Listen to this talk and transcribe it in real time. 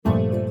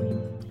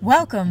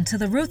Welcome to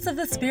the Roots of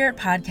the Spirit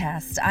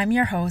podcast. I'm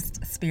your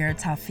host, Spirit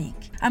Tawfiq.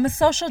 I'm a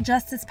social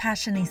justice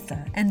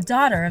passionista and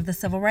daughter of the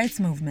Civil Rights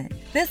Movement.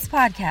 This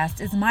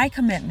podcast is my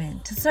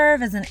commitment to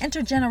serve as an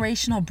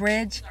intergenerational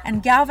bridge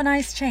and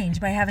galvanize change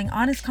by having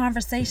honest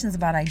conversations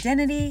about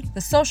identity,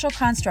 the social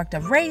construct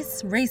of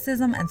race,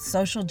 racism, and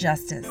social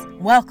justice.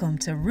 Welcome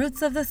to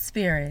Roots of the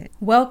Spirit.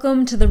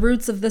 Welcome to the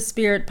Roots of the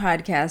Spirit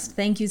podcast.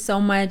 Thank you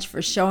so much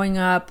for showing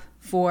up,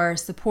 for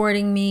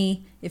supporting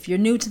me. If you're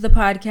new to the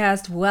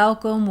podcast,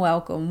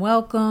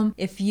 welcome.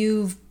 If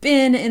you've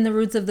been in the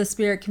Roots of the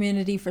Spirit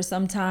community for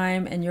some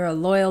time and you're a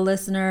loyal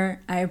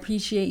listener, I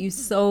appreciate you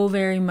so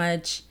very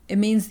much. It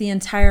means the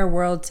entire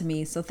world to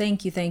me. So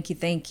thank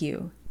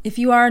you. If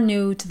you are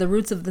new to the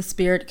Roots of the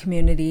Spirit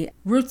community,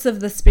 Roots of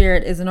the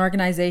Spirit is an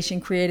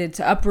organization created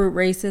to uproot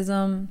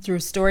racism through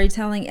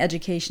storytelling,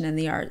 education, and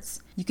the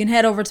arts. You can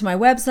head over to my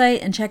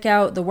website and check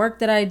out the work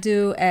that I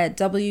do at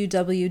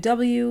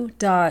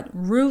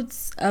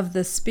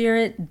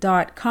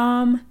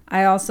www.rootsofthespirit.com.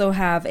 I also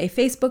have a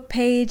Facebook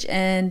page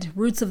and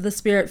Roots of the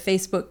Spirit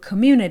Facebook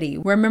community,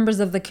 where members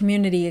of the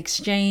community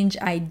exchange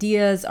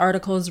ideas,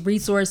 articles,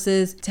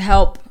 resources to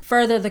help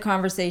further the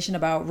conversation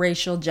about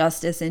racial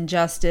justice,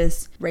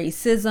 injustice,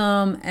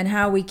 racism, and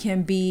how we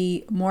can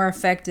be more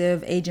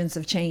effective agents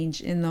of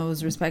change in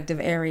those respective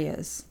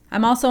areas.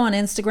 I'm also on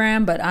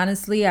Instagram, but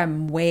honestly,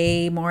 I'm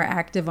way more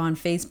active on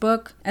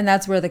Facebook, and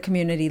that's where the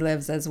community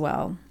lives as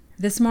well.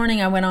 This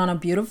morning, I went on a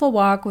beautiful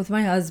walk with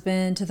my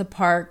husband to the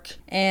park,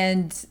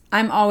 and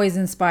I'm always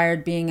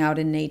inspired being out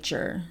in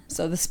nature.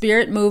 So the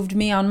spirit moved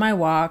me on my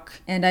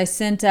walk, and I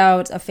sent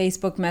out a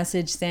Facebook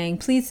message saying,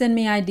 please send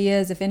me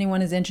ideas if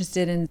anyone is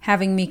interested in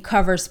having me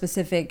cover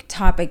specific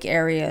topic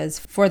areas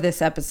for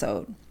this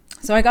episode.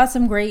 So I got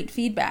some great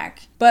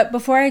feedback. But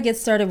before I get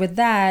started with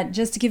that,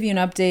 just to give you an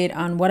update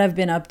on what I've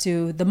been up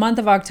to, the month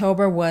of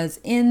October was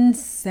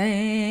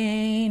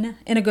insane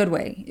in a good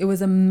way. It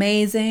was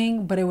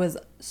amazing, but it was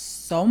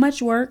so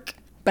much work.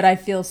 But I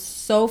feel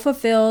so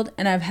fulfilled,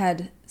 and I've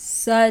had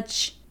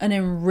such an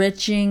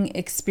enriching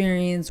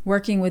experience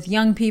working with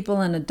young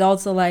people and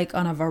adults alike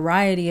on a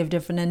variety of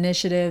different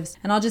initiatives.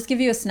 And I'll just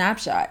give you a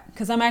snapshot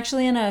because I'm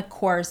actually in a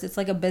course. It's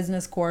like a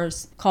business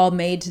course called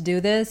Made to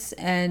Do This,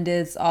 and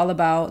it's all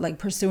about like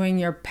pursuing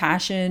your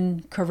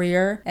passion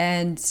career.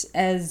 And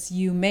as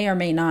you may or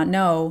may not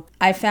know,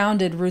 I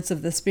founded Roots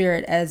of the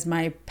Spirit as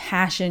my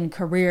passion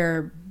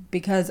career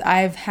because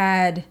I've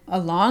had a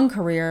long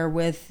career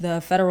with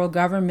the federal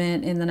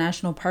government in the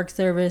National Park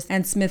Service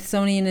and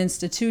Smithsonian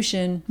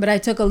Institution, but I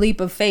took a leap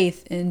of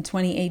faith in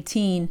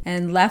 2018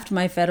 and left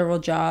my federal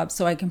job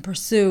so I can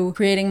pursue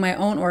creating my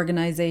own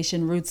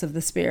organization, Roots of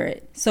the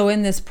Spirit. So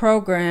in this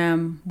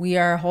program, we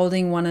are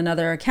holding one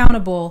another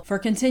accountable for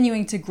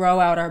continuing to grow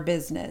out our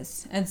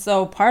business. And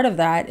so part of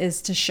that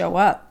is to show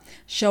up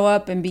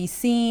and be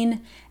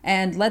seen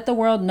and let the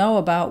world know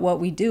about what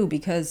we do,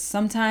 because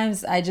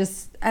sometimes I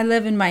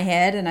live in my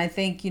head and I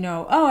think,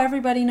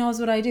 everybody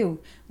knows what I do.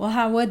 Well,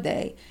 how would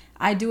they?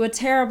 I do a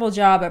terrible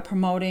job at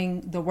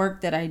promoting the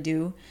work that I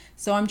do.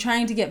 So I'm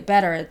trying to get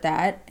better at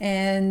that.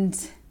 And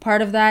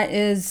part of that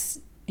is,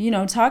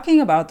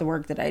 talking about the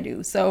work that I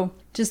do. So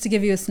just to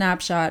give you a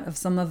snapshot of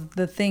some of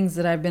the things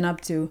that I've been up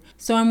to.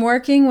 So I'm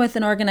working with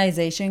an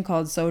organization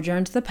called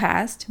Sojourn to the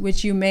Past,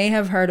 which you may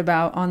have heard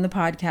about on the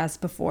podcast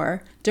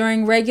before.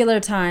 During regular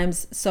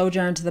times,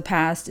 Sojourn to the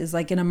Past is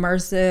like an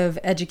immersive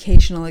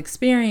educational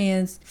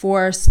experience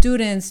for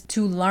students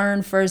to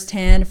learn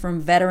firsthand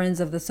from veterans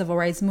of the Civil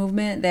Rights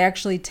Movement. They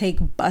actually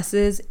take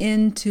buses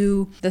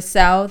into the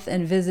South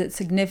and visit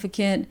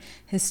significant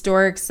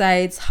historic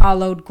sites,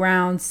 hallowed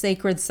grounds,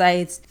 sacred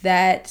sites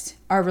that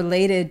are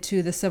related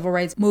to the Civil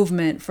Rights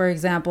Movement. For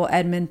example,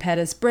 Edmund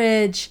Pettus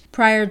Bridge.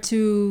 Prior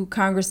to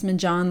Congressman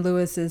John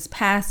Lewis's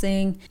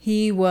passing,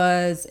 he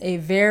was a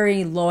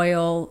very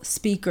loyal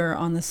speaker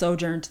on the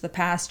Sojourn to the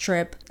Past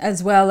trip,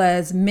 as well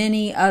as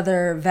many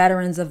other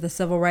veterans of the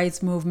Civil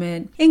Rights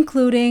Movement,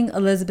 including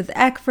Elizabeth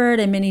Eckford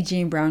and Minnie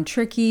Jean Brown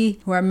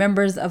Trickey, who are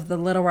members of the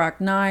Little Rock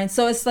Nine.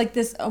 So it's like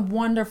a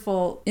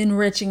wonderful,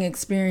 enriching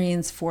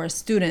experience for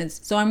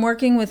students. So I'm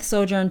working with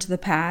Sojourn to the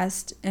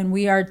Past, and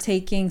we are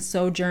taking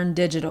Sojourn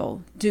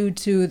digital due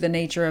to the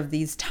nature of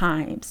these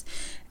times.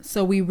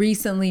 So we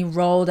recently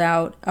rolled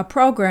out a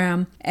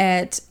program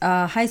at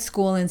a high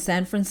school in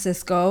San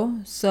Francisco.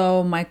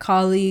 So my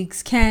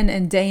colleagues Ken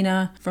and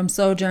Dana from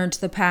Sojourn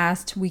to the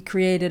Past, we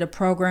created a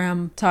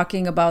program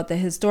talking about the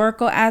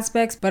historical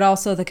aspects, but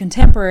also the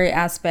contemporary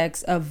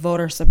aspects of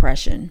voter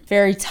suppression.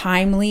 Very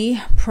timely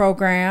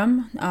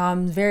program,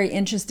 very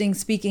interesting,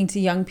 speaking to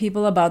young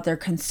people about their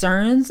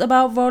concerns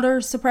about voter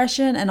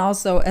suppression, and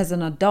also as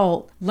an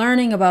adult,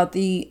 learning about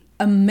the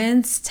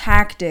immense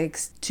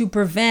tactics to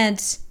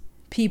prevent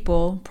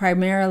people,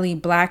 primarily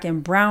Black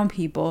and brown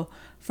people,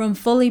 from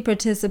fully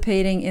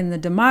participating in the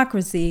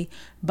democracy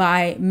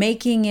by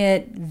making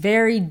it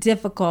very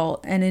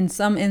difficult and in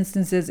some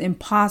instances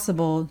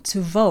impossible to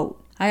vote.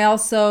 I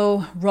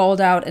also rolled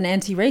out an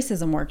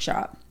anti-racism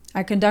workshop.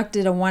 I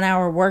conducted a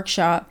 1-hour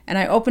workshop and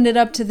I opened it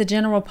up to the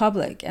general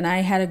public, and I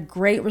had a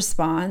great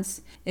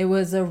response. It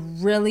was a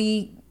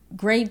really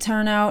great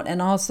turnout,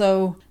 and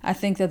also I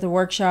think that the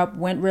workshop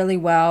went really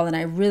well, and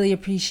I really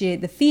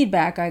appreciate the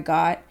feedback I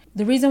got.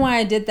 The reason why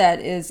I did that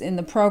is in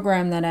the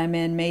program that I'm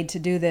in, Made to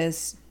Do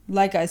This,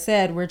 like I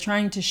said, we're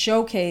trying to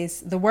showcase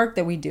the work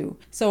that we do.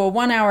 So a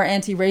 1-hour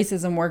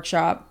anti-racism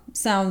workshop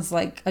sounds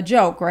like a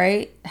joke,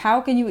 right?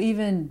 How can you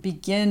even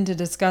begin to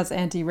discuss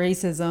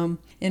anti-racism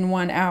in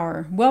 1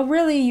 hour? Well,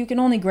 really, you can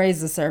only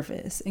graze the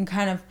surface and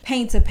kind of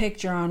paint a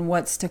picture on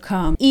what's to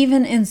come.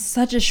 Even in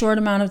such a short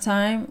amount of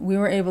time, we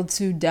were able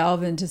to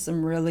delve into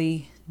some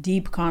really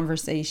deep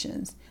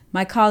conversations.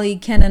 My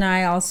colleague Ken and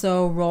I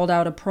also rolled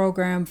out a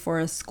program for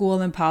a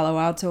school in Palo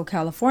Alto,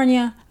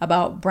 California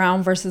about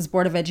Brown versus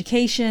Board of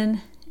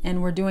Education,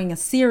 and we're doing a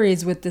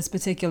series with this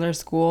particular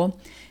school.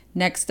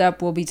 Next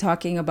up, we'll be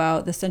talking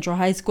about the Central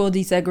High School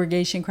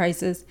desegregation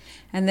crisis,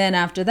 and then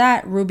after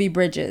that, Ruby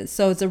Bridges.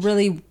 So it's a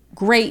really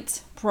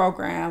great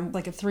program,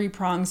 like a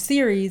 3-pronged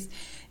series.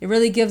 It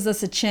really gives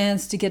us a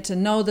chance to get to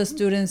know the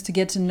students, to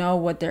get to know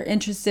what they're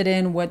interested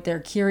in, what they're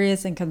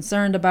curious and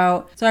concerned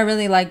about. So I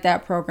really like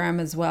that program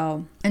as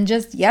well. And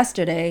just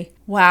yesterday,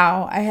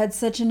 wow, I had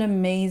such an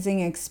amazing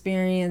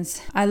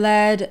experience. I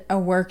led a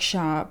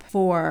workshop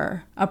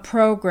for a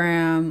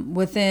program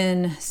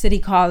within City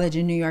College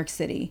in New York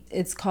City.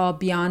 It's called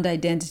Beyond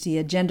Identity,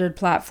 a gendered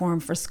platform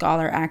for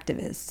scholar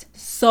activists.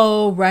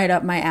 So right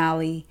up my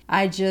alley.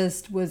 I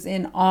just was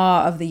in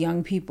awe of the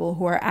young people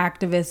who are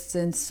activists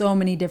in so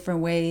many different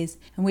ways.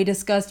 And we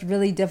discussed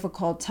really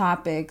difficult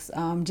topics,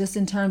 just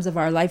in terms of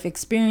our life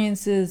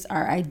experiences,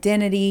 our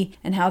identity,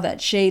 and how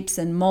that shapes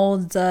and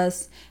molds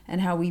us,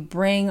 and how we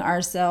bring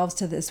ourselves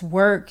to this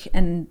work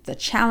and the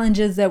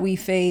challenges that we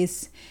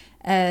face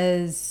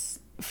as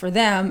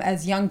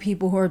young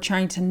people who are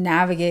trying to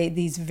navigate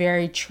these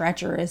very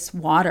treacherous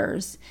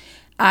waters.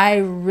 I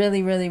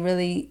really, really,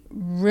 really,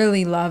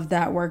 really loved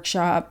that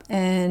workshop,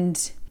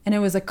 and it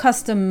was a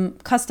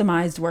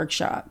customized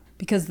workshop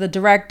because the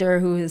director,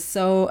 who is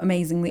so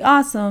amazingly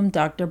awesome,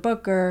 Dr.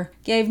 Booker,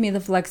 gave me the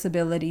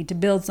flexibility to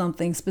build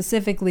something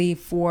specifically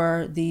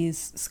for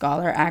these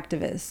scholar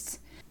activists.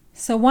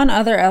 So one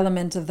other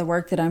element of the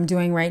work that I'm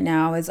doing right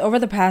now is over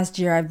the past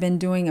year, I've been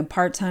doing a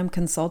part-time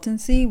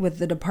consultancy with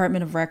the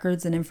Department of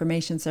Records and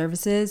Information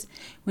Services,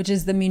 which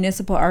is the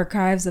Municipal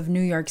Archives of New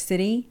York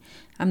City.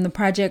 I'm the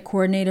project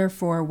coordinator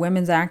for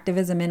Women's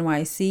Activism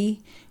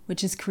NYC,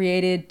 which is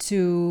created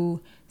to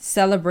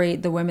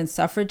celebrate the Women's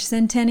Suffrage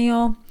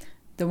Centennial,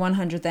 the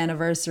 100th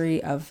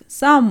anniversary of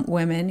some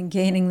women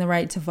gaining the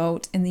right to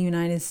vote in the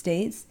United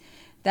States.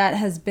 That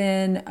has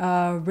been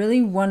a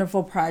really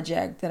wonderful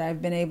project that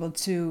I've been able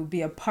to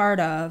be a part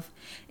of.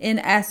 In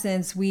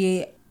essence,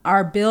 we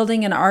are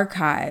building an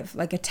archive,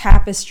 like a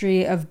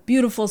tapestry of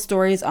beautiful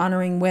stories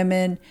honoring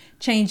women,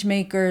 change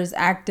makers,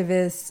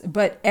 activists,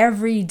 but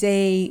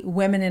everyday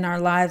women in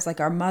our lives, like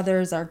our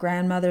mothers, our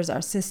grandmothers,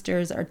 our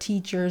sisters, our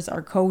teachers,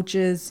 our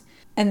coaches.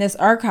 And this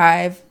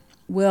archive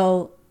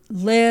will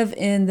live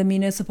in the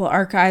municipal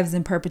archives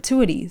in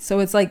perpetuity. So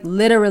it's like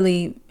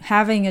literally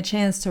having a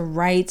chance to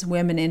write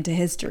women into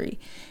history.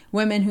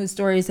 Women whose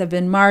stories have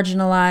been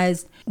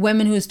marginalized,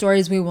 women whose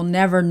stories we will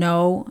never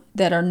know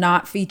that are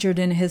not featured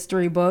in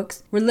history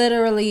books. We're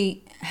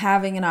literally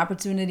having an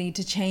opportunity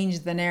to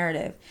change the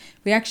narrative.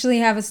 We actually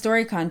have a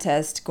story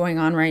contest going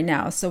on right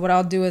now. So what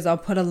I'll do is I'll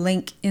put a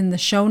link in the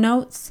show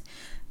notes,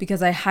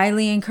 because I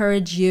highly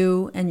encourage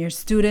you and your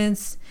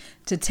students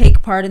to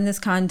take part in this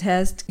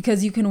contest,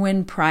 because you can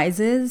win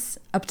prizes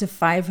up to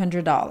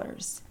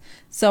 $500.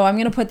 So I'm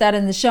going to put that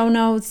in the show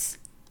notes.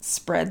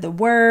 Spread the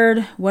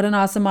word. What an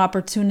awesome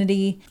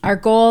opportunity. Our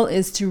goal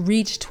is to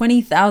reach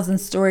 20,000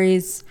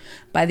 stories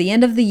by the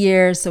end of the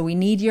year, so we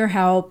need your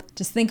help.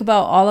 Just think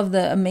about all of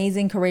the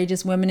amazing,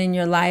 courageous women in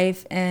your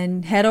life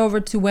and head over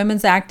to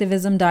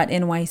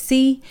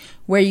womensactivism.nyc,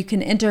 where you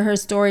can enter her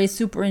story.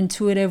 Super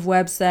intuitive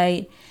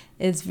website.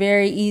 It's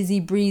very easy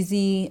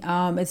breezy.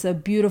 It's a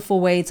beautiful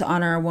way to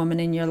honor a woman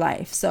in your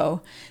life.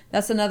 So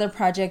that's another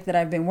project that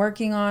I've been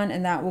working on,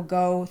 and that will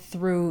go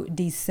through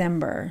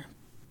December.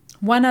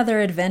 One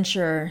other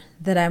adventure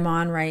that I'm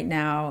on right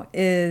now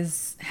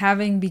is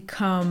having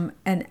become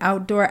an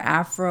Outdoor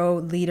Afro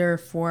leader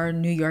for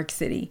New York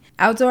City.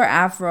 Outdoor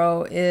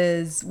Afro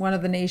is one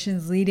of the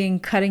nation's leading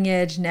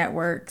cutting-edge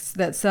networks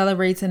that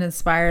celebrates and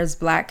inspires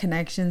Black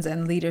connections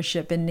and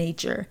leadership in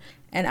nature.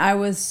 And I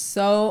was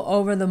so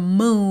over the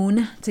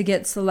moon to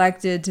get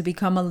selected to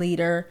become a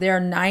leader. There are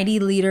 90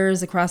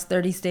 leaders across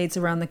 30 states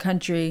around the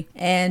country.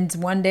 And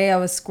one day I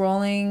was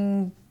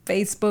scrolling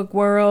Facebook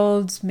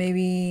world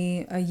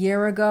maybe a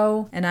year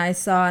ago, and I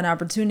saw an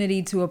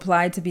opportunity to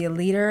apply to be a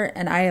leader,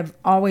 and I have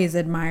always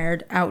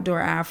admired Outdoor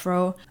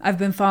Afro. I've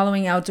been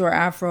following Outdoor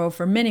Afro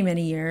for many,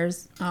 many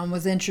years.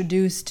 Was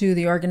introduced to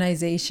the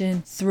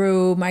organization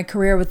through my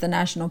career with the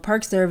National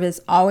Park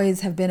Service,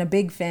 always have been a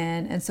big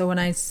fan, and so when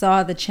I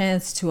saw the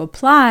chance to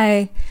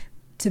apply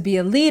to be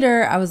a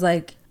leader, I was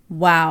like,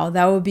 wow,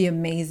 that would be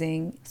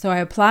amazing. So I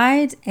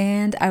applied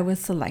and I was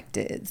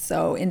selected.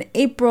 So in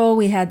April,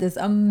 we had this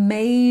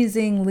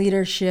amazing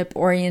leadership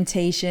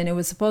orientation. It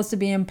was supposed to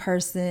be in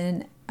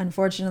person.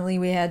 Unfortunately,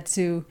 we had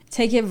to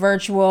take it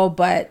virtual,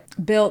 but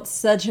built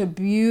such a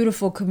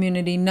beautiful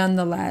community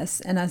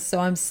nonetheless. And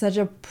so I'm such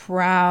a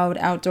proud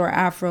outdoor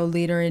Afro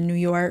leader in New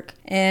York.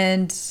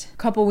 And a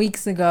couple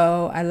weeks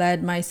ago, I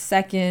led my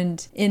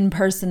second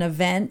in-person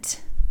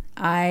event.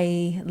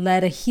 I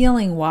led a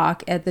healing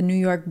walk at the New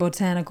York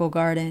Botanical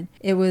Garden.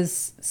 It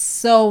was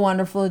so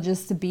wonderful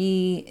just to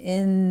be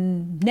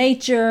in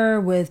nature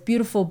with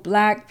beautiful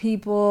Black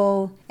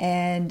people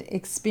and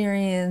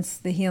experience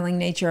the healing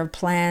nature of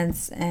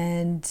plants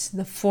and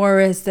the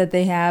forest that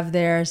they have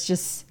there.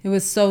 It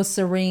was so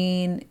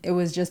serene. It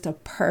was just a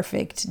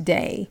perfect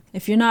day.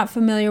 If you're not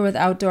familiar with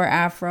Outdoor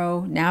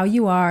Afro, now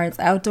you are. It's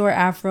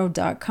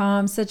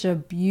outdoorafro.com. Such a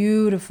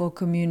beautiful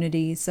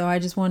community. So I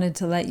just wanted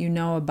to let you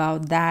know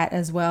about that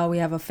as well. We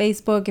have a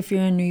Facebook. If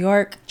you're in New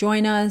York,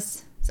 join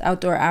us. It's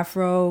Outdoor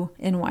Afro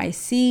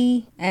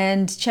NYC.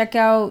 And check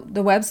out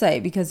the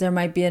website because there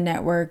might be a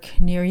network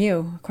near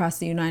you across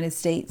the United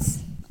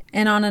States.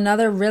 And on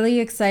another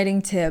really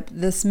exciting tip,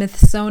 the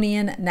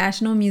Smithsonian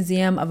National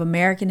Museum of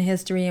American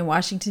History in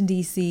Washington,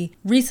 D.C.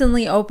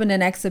 recently opened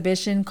an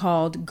exhibition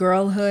called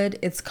Girlhood,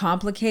 It's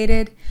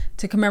Complicated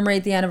to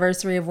commemorate the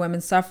anniversary of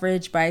women's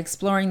suffrage by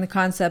exploring the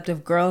concept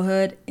of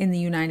girlhood in the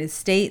United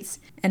States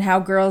and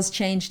how girls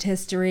changed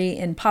history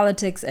in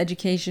politics,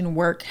 education,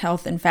 work,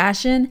 health, and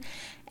fashion.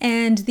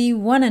 And the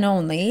one and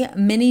only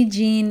Minnie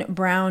Jean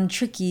Brown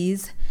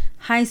Tricky's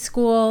high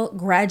school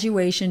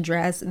graduation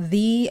dress,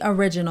 the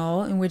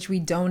original, in which we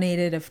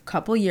donated a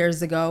couple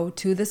years ago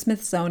to the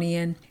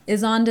Smithsonian,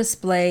 is on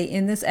display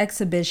in this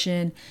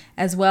exhibition,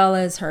 as well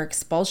as her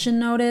expulsion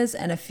notice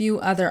and a few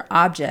other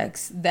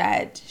objects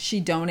that she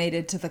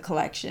donated to the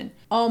collection.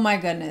 Oh my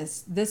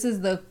goodness, this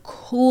is the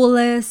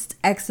coolest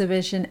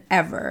exhibition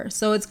ever.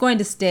 So it's going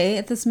to stay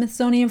at the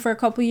Smithsonian for a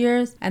couple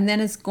years, and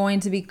then it's going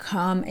to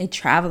become a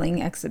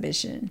traveling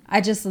exhibition. I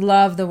just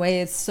love the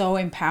way it's so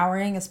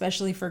empowering,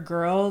 especially for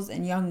girls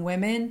and young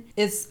women.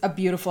 It's a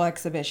beautiful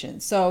exhibition.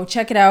 So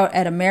check it out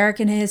at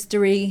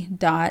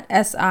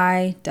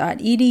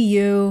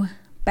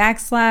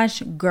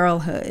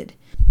americanhistory.si.edu/girlhood.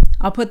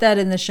 I'll put that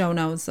in the show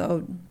notes,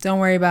 so don't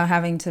worry about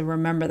having to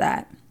remember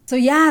that. So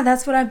yeah,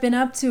 that's what I've been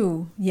up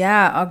to.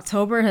 Yeah,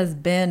 October has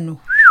been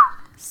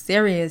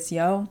serious,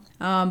 yo.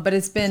 But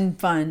it's been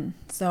fun.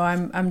 So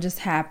I'm just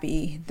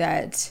happy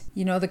that,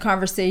 the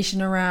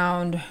conversation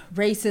around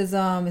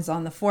racism is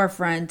on the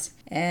forefront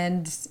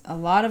and a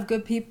lot of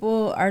good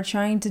people are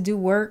trying to do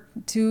work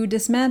to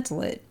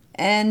dismantle it.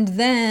 And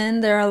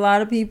then there are a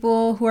lot of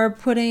people who are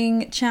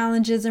putting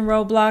challenges and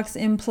roadblocks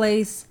in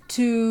place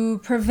to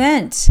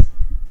prevent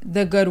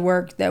the good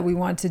work that we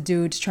want to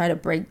do to try to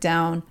break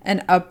down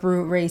and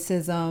uproot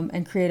racism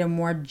and create a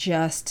more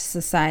just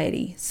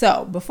society.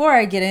 So before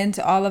I get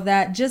into all of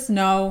that, just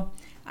know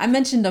I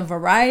mentioned a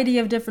variety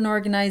of different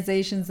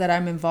organizations that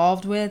I'm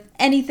involved with.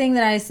 Anything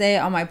that I say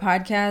on my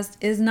podcast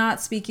is not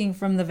speaking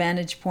from the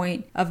vantage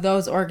point of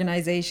those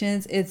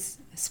organizations. It's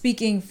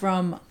speaking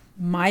from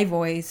my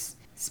voice,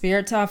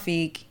 Spirit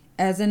Tawfiq,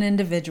 as an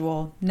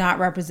individual, not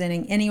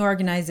representing any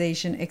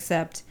organization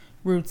except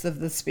Roots of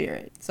the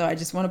Spirit. So I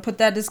just want to put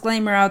that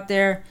disclaimer out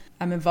there.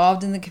 I'm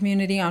involved in the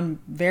community on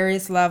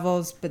various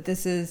levels, but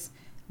this is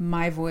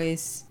my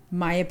voice,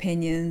 my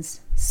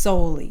opinions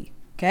solely.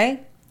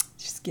 Okay?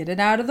 Just get it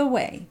out of the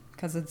way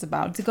because it's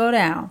about to go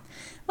down.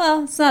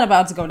 Well, it's not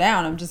about to go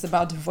down. I'm just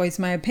about to voice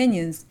my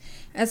opinions.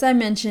 As I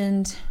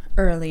mentioned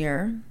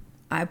earlier,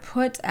 I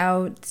put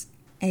out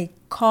a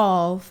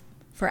call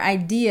for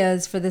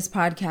ideas for this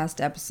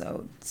podcast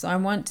episode. So I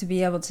want to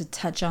be able to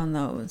touch on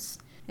those.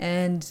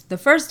 And the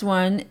first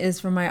one is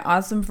from my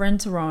awesome friend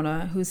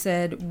Tarona, who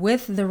said,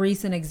 with the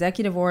recent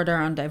executive order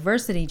on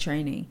diversity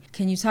training,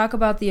 can you talk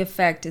about the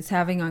effect it's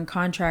having on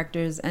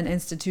contractors and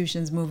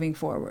institutions moving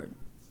forward?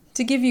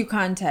 To give you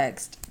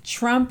context,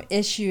 Trump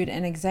issued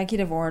an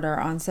executive order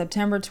on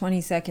September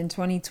 22nd,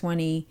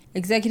 2020,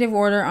 executive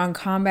order on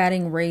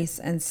combating race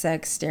and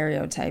sex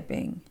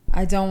stereotyping.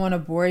 I don't want to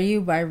bore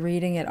you by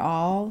reading it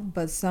all,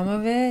 but some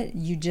of it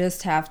you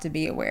just have to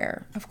be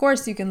aware. Of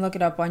course, you can look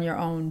it up on your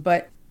own,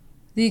 but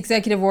the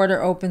executive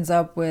order opens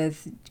up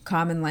with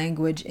common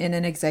language in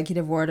an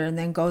executive order and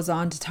then goes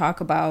on to talk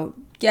about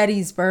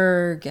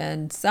Gettysburg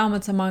and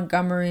Selma to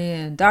Montgomery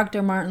and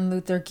Dr. Martin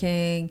Luther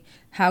King,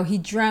 how he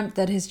dreamt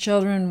that his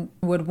children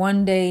would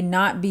one day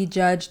not be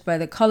judged by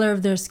the color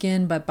of their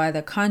skin, but by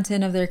the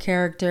content of their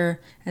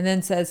character, and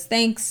then says,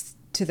 thanks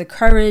to the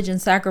courage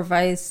and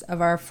sacrifice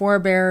of our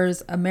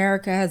forebears,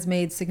 America has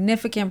made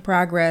significant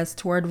progress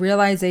toward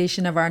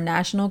realization of our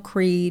national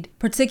creed,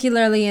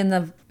 particularly in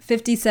the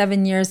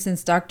 57 years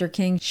since Dr.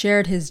 King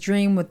shared his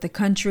dream with the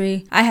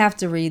country. I have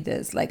to read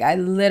this.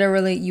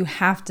 You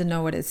have to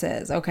know what it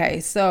says. Okay,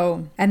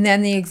 so, and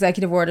then the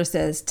executive order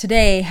says,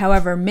 today,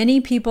 however,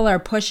 many people are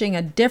pushing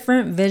a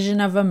different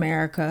vision of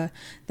America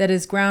that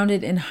is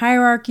grounded in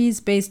hierarchies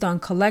based on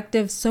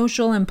collective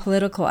social and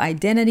political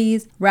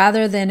identities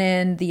rather than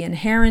in the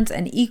inherent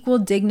and equal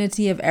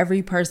dignity of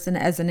every person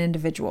as an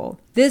individual.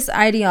 This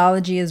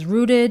ideology is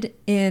rooted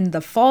in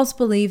the false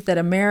belief that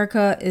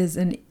America is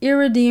an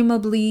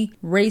irredeemably truly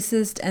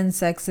racist and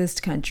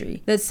sexist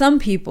country. That some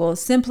people,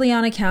 simply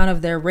on account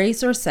of their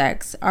race or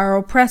sex, are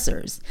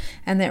oppressors,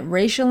 and that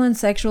racial and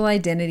sexual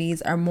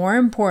identities are more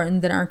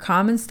important than our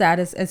common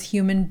status as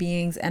human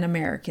beings and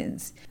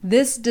Americans.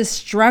 This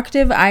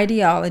destructive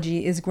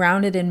ideology is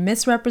grounded in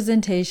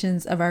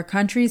misrepresentations of our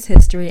country's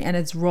history and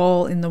its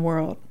role in the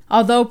world.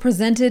 Although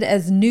presented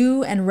as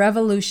new and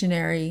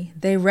revolutionary,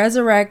 they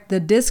resurrect the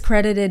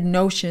discredited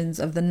notions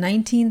of the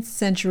 19th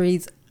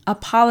century's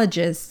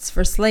apologists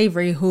for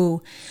slavery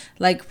who,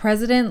 like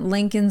President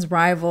Lincoln's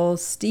rival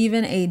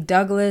Stephen A.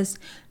 Douglas,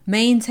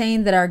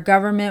 maintained that our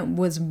government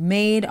was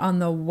made on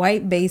the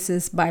white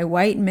basis by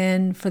white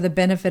men for the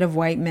benefit of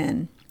white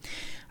men.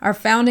 Our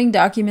founding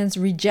documents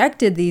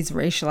rejected these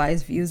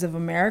racialized views of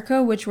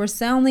America, which were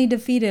soundly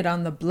defeated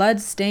on the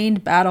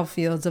blood-stained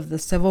battlefields of the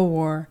Civil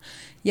War.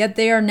 Yet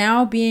they are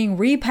now being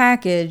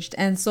repackaged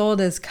and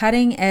sold as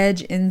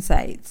cutting-edge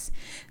insights.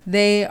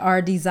 They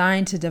are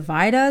designed to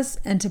divide us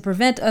and to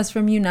prevent us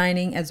from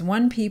uniting as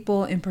one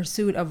people in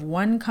pursuit of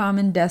one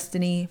common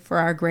destiny for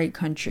our great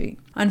country.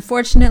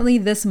 Unfortunately,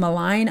 this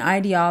malign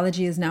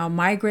ideology is now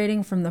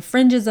migrating from the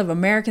fringes of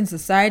American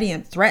society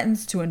and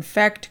threatens to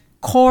infect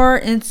core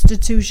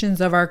institutions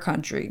of our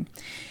country.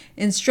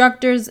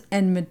 Instructors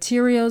and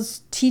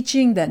materials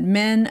teaching that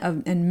men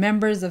and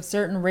members of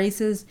certain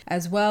races,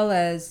 as well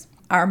as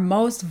our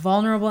most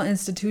vulnerable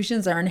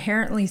institutions, are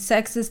inherently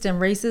sexist and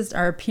racist,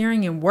 are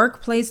appearing in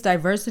workplace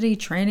diversity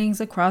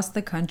trainings across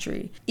the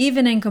country,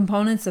 even in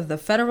components of the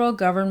federal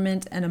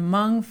government and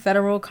among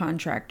federal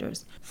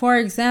contractors. For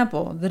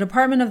example, the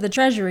Department of the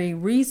Treasury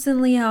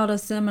recently held a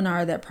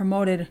seminar that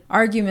promoted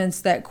arguments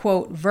that,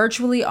 quote,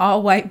 virtually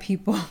all white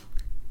people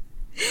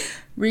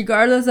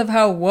regardless of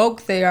how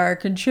woke they are,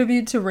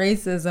 contribute to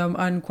racism,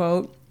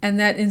 unquote, and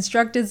that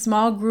instructed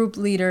small group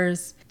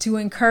leaders to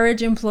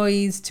encourage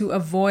employees to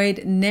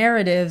avoid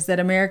narratives that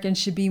Americans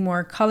should be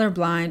more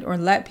colorblind or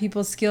let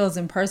people's skills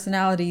and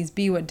personalities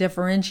be what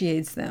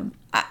differentiates them.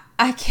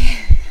 I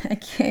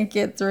can't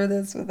get through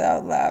this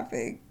without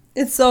laughing.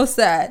 It's so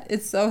sad.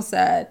 It's so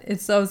sad.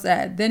 It's so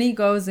sad. Then he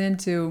goes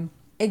into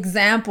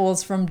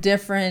examples from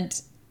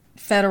different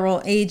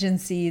federal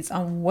agencies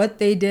on what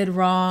they did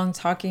wrong,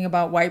 talking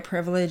about white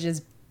privilege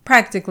is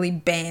practically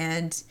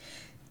banned,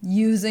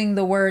 using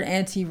the word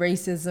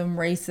anti-racism,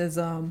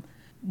 racism,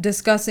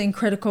 discussing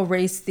critical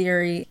race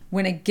theory.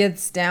 When it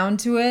gets down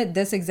to it,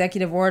 this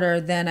executive order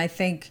then I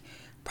think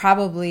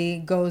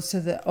probably goes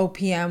to the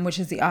OPM, which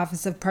is the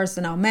Office of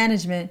Personnel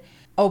Management.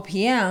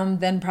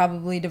 OPM then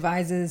probably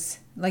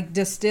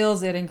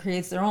distills it and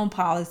creates their own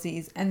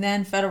policies. And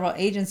then federal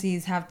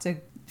agencies have to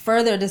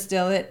further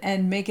distill it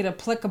and make it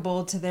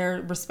applicable to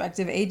their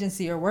respective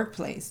agency or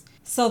workplace.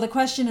 So the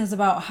question is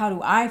about how do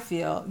I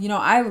feel?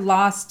 I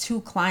lost two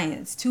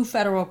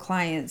federal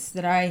clients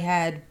that I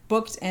had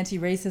booked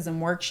anti-racism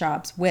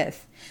workshops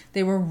with.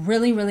 They were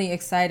really, really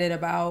excited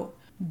about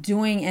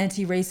doing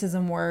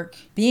anti-racism work,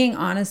 being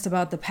honest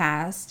about the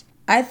past.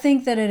 I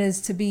think that it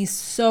is to be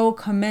so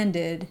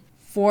commended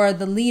for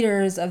the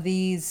leaders of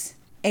these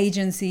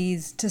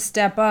agencies to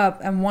step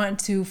up and want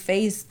to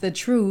face the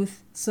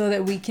truth so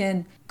that we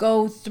can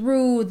go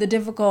through the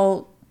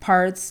difficult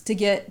parts to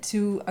get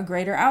to a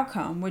greater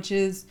outcome, which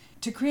is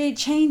to create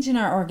change in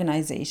our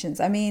organizations.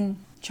 I mean,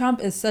 Trump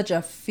is such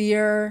a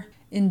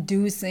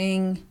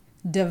fear-inducing,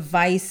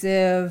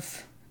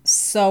 divisive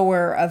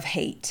sower of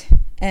hate.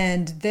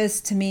 And this,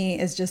 to me,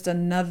 is just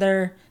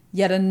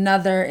yet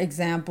another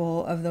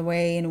example of the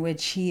way in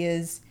which he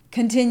is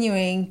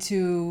continuing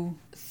to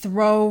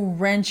throw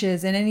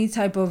wrenches in any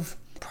type of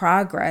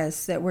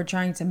progress that we're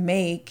trying to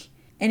make,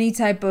 any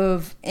type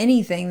of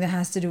anything that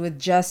has to do with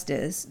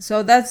justice.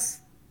 So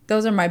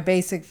those are my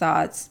basic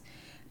thoughts.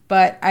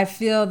 But I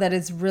feel that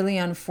it's really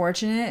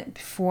unfortunate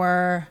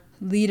for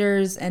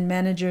leaders and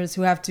managers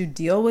who have to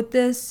deal with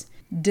this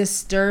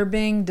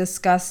disturbing,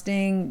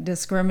 disgusting,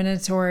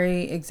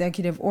 discriminatory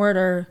executive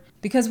order.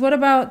 Because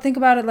think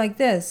about it like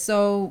this.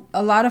 So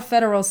a lot of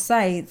federal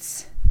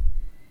sites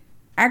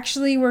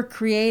actually were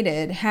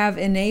created, have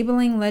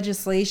enabling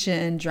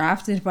legislation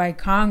drafted by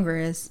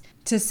Congress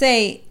to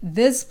say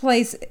this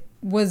place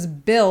was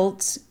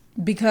built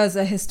because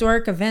a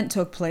historic event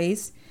took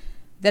place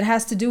that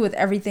has to do with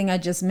everything I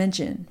just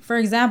mentioned. For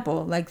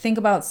example, think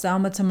about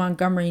Selma to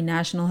Montgomery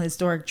National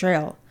Historic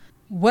Trail.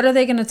 What are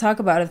they going to talk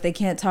about if they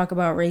can't talk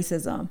about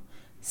racism?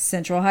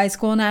 Central High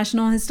School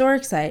National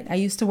Historic Site. I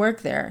used to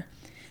work there.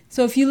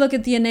 So if you look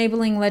at the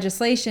enabling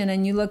legislation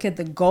and you look at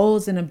the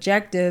goals and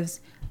objectives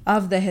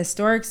of the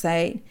historic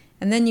site,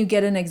 and then you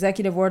get an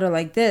executive order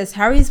like this,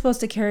 how are you supposed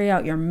to carry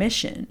out your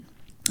mission?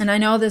 And I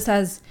know this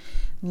has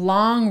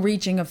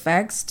long-reaching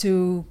effects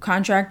to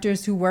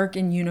contractors who work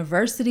in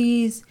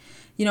universities.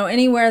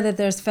 Anywhere that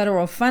there's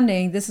federal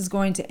funding, this is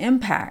going to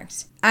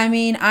impact. I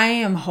mean, I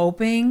am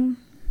hopeful.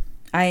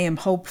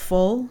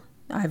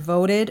 I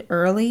voted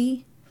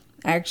early.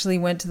 I actually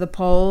went to the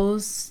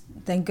polls.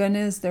 Thank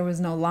goodness there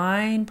was no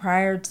line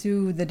prior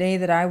to the day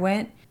that I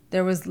went.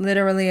 There was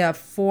literally a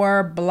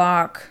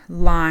 4-block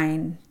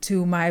line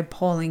to my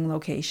polling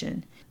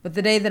location. But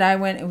the day that I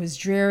went, it was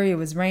dreary, it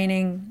was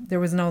raining, there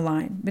was no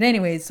line. But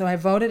anyways, so I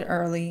voted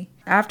early.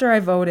 After I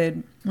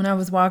voted, when I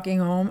was walking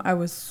home, I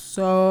was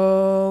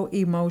so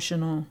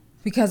emotional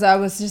because I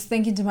was just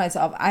thinking to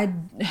myself,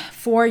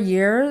 4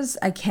 years,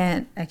 I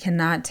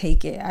cannot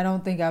take it. I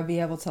don't think I'll be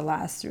able to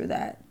last through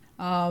that.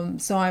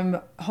 So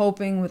I'm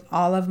hoping with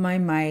all of my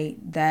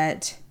might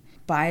that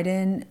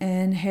Biden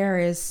and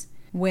Harris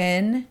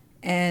win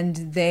and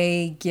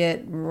they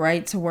get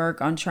right to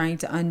work on trying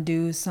to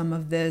undo some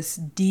of this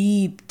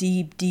deep,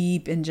 deep,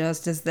 deep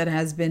injustice that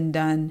has been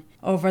done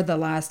over the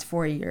last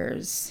 4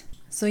 years.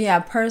 So yeah,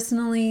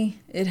 personally,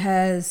 it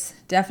has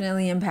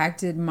definitely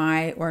impacted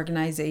my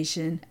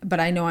organization, but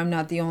I know I'm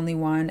not the only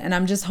one. And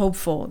I'm just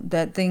hopeful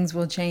that things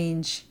will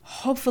change,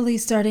 hopefully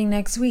starting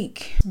next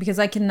week, because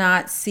I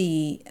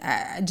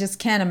just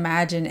can't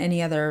imagine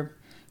any other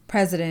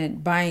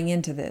president buying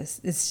into this.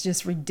 It's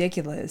just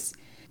ridiculous.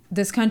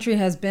 This country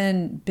has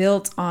been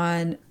built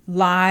on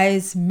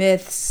lies,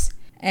 myths,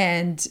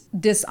 and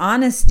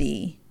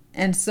dishonesty.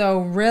 And so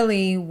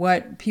really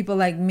what people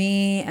like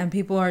me and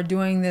people who are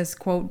doing this,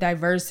 quote,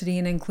 diversity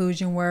and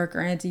inclusion work or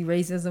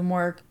anti-racism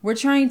work, we're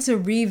trying to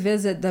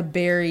revisit the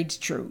buried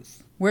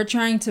truth. We're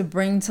trying to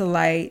bring to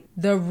light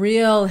the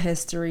real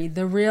history,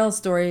 the real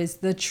stories,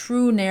 the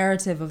true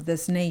narrative of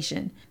this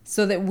nation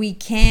so that we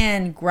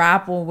can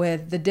grapple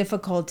with the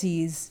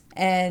difficulties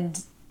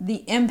and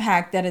the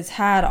impact that it's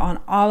had on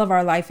all of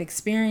our life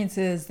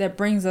experiences that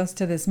brings us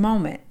to this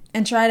moment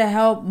and try to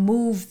help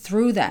move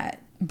through that.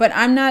 But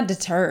I'm not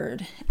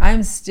deterred.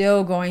 I'm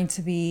still going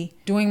to be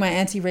doing my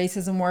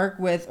anti-racism work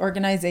with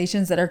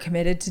organizations that are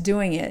committed to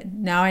doing it.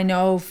 Now I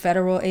know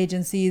federal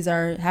agencies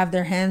have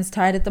their hands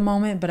tied at the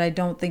moment, but I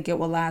don't think it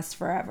will last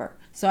forever.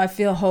 So I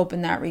feel hope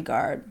in that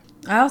regard.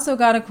 I also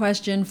got a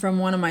question from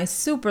one of my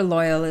super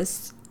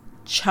loyalists,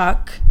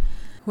 Chuck,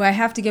 who I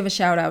have to give a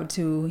shout out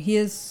to. He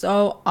is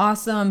so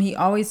awesome. He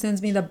always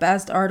sends me the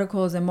best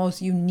articles and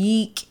most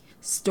unique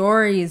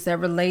stories that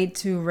relate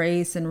to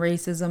race and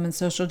racism and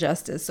social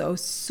justice. So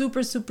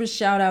super, super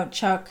shout out,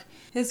 Chuck.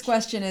 His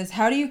question is,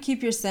 how do you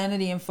keep your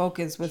sanity and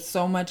focus with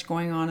so much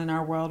going on in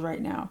our world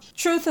right now?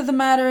 Truth of the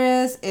matter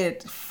is,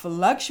 it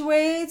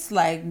fluctuates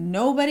like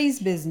nobody's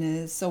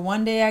business. So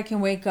one day I can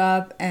wake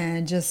up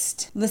and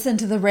just listen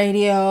to the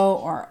radio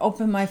or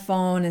open my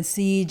phone and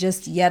see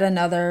just yet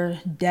another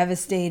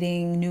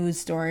devastating news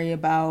story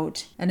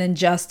about an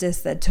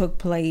injustice that took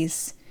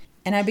place.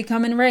 And I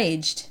become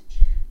enraged.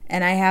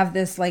 And I have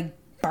this like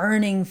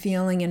burning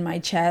feeling in my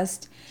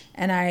chest.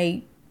 And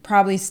I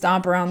probably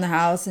stomp around the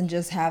house and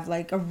just have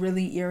like a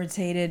really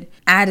irritated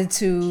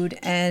attitude.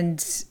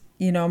 And,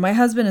 you know, my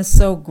husband is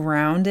so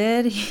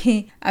grounded.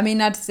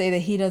 Not to say that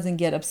he doesn't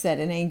get upset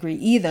and angry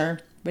either,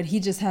 but he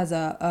just has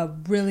a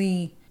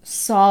really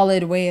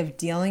solid way of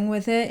dealing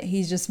with it.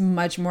 He's just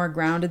much more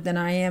grounded than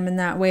I am in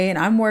that way. And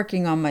I'm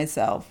working on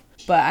myself.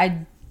 But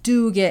I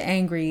do get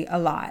angry a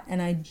lot,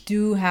 and I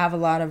do have a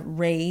lot of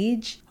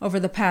rage. Over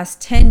the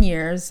past 10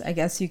 years, I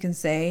guess you can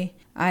say,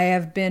 I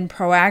have been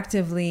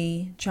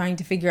proactively trying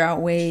to figure out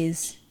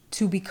ways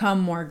to become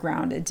more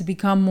grounded, to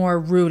become more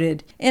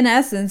rooted. In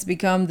essence,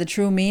 become the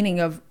true meaning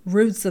of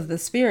roots of the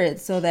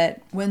spirit, so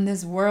that when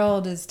this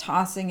world is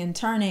tossing and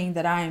turning,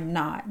 that I am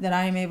not, that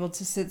I am able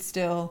to sit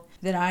still,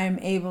 that I am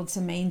able to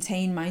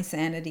maintain my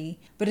sanity.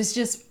 But it's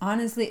just,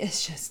 honestly,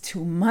 it's just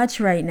too much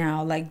right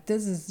now. Like,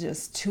 this is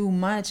just too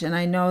much. And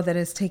I know that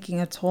it's taking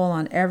a toll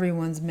on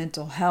everyone's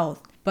mental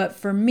health. But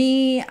for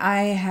me,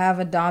 I have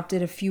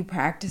adopted a few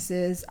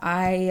practices.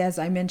 As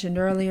I mentioned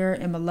earlier,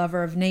 am a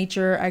lover of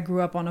nature. I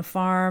grew up on a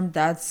farm.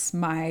 That's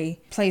my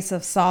place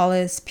of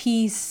solace,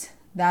 peace.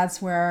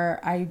 That's where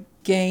I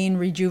gain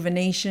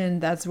rejuvenation.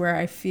 That's where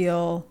I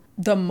feel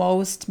the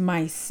most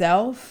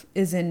myself,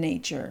 is in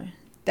nature.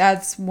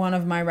 That's one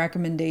of my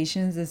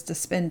recommendations, is to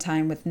spend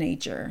time with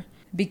nature.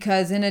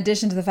 Because in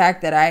addition to the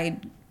fact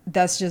that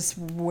that's just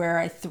where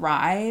I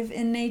thrive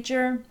in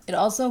nature, it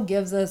also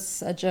gives us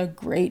such a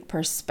great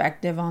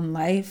perspective on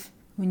life.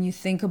 When you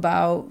think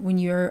about when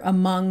you're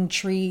among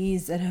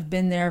trees that have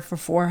been there for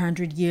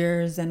 400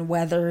 years and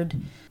weathered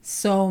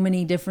so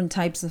many different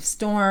types of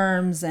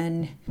storms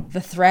and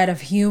the threat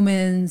of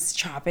humans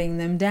chopping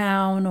them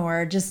down,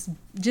 or just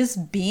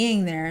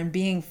being there and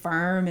being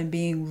firm and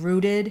being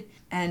rooted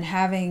and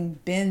having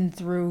been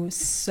through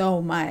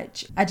so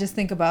much. I just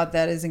think about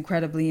that as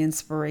incredibly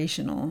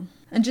inspirational.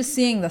 And just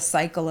seeing the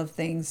cycle of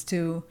things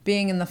too.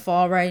 Being in the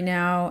fall right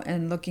now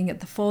and looking at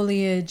the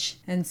foliage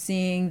and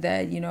seeing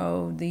that, you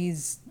know,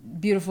 these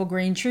beautiful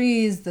green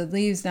trees, the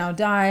leaves now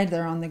died,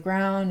 they're on the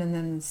ground, and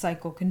then the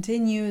cycle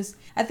continues.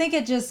 I think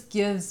it just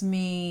gives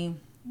me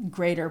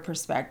greater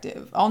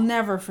perspective. I'll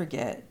never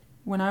forget,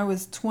 when I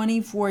was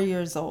 24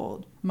 years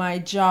old, my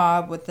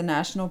job with the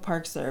National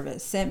Park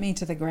Service sent me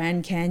to the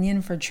Grand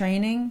Canyon for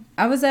training.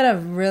 I was at a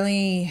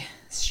really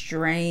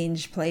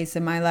strange place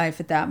in my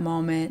life at that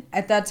moment.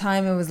 At that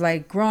time, it was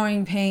like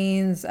growing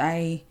pains.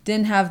 I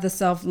didn't have the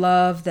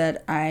self-love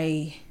that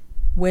I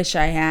wish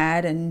I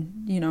had,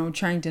 and, you know,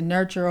 trying to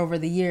nurture over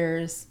the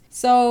years.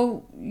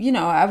 So, you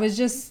know, I was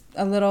just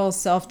a little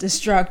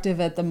self-destructive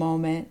at the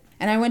moment.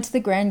 And I went to the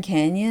Grand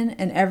Canyon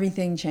and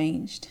everything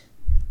changed.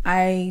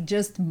 I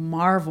just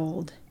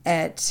marveled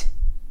at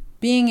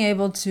being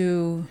able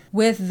to,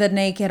 with the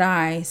naked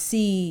eye,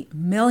 see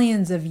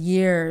millions of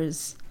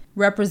years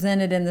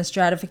represented in the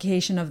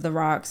stratification of the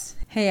rocks.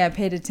 Hey, I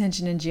paid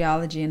attention in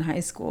geology in high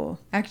school.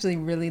 Actually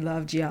really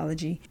loved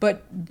geology.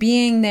 But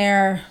being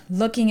there,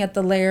 looking at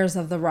the layers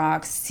of the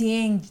rocks,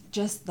 seeing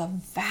just the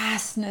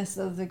vastness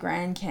of the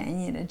Grand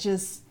Canyon, it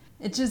just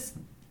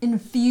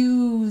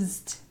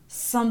infused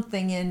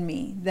something in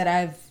me that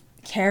I've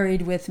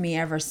carried with me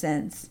ever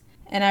since.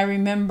 And I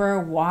remember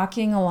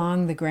walking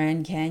along the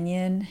Grand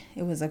Canyon.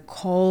 It was a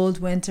cold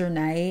winter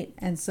night.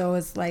 And so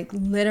it's like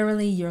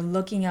literally you're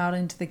looking out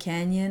into the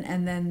canyon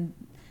and then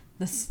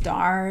the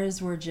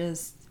stars were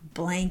just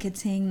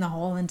blanketing the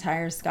whole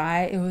entire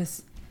sky. It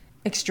was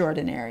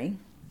extraordinary.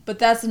 But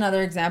that's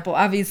another example.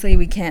 Obviously,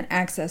 we can't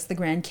access the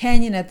Grand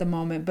Canyon at the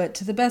moment, but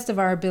to the best of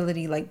our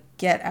ability, like,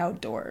 get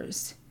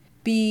outdoors.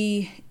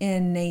 Be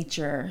in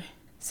nature.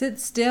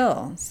 Sit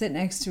still. Sit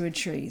next to a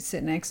tree.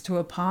 Sit next to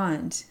a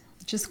pond.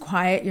 Just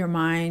quiet your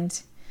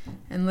mind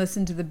and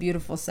listen to the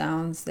beautiful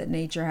sounds that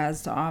nature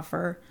has to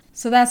offer.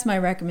 So that's my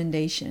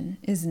recommendation,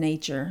 is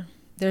nature.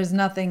 There's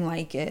nothing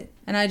like it.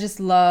 And I just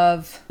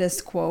love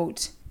this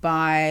quote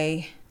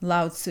by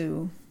Lao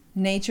Tzu.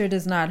 Nature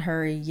does not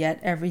hurry, yet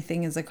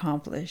everything is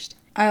accomplished.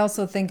 I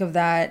also think of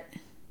that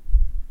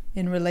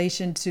in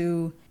relation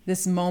to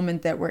this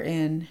moment that we're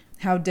in,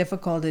 how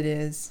difficult it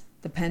is.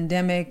 The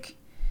pandemic,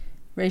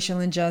 racial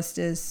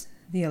injustice,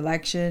 the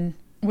election,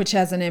 which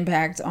has an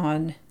impact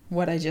on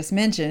what I just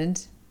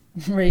mentioned,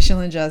 racial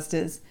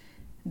injustice,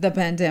 the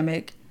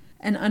pandemic.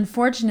 And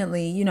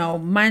unfortunately,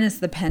 minus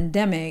the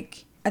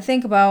pandemic, I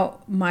think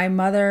about my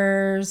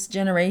mother's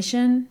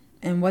generation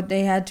and what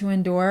they had to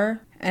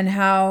endure and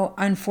how,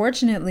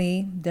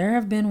 unfortunately, there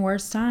have been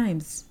worse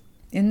times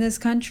in this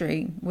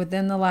country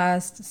within the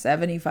last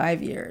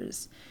 75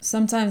 years.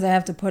 Sometimes I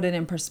have to put it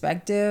in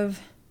perspective.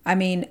 I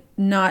mean,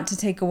 not to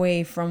take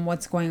away from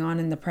what's going on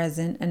in the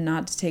present and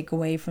not to take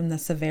away from the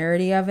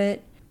severity of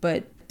it,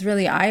 but it's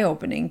really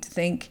eye-opening to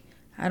think,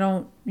 I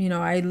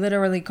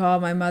literally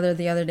called my mother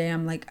the other day.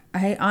 I'm like,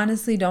 I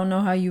honestly don't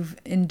know how you've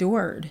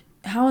endured.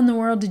 How in the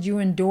world did you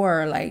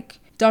endure, like,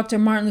 Dr.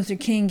 Martin Luther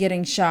King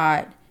getting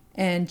shot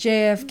and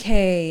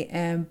JFK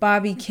and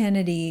Bobby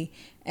Kennedy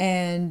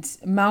and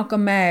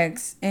Malcolm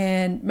X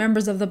and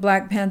members of the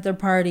Black Panther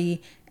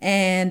Party,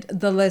 and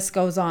the list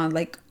goes on,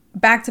 like,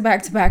 back to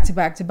back to back to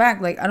back to back.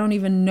 Like, I don't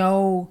even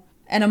know.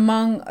 And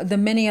among the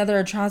many other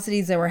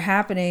atrocities that were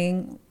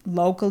happening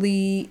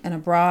locally and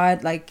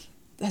abroad, like,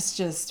 that's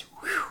just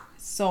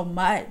so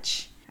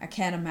much. I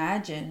can't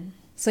imagine.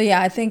 So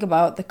yeah, I think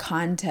about the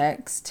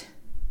context.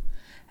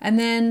 And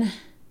then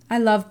I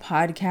love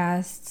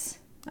podcasts.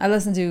 I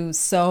listen to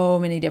so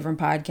many different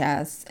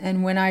podcasts.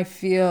 And when I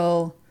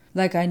feel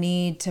like I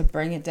need to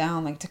bring it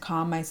down, like to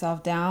calm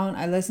myself down,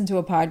 I listen to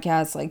a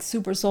podcast like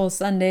Super Soul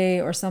Sunday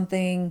or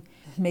something,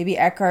 maybe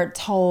Eckhart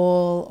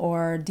Tolle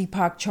or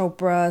Deepak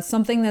Chopra,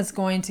 something that's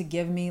going to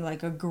give me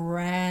like a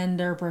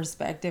grander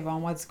perspective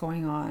on what's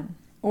going on.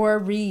 Or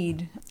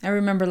read. I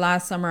remember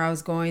last summer I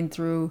was going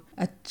through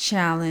a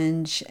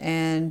challenge,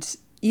 and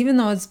even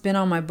though it's been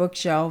on my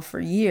bookshelf for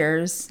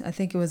years, I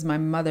think it was my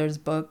mother's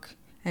book,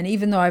 and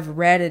even though I've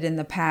read it in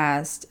the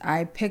past,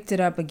 I picked it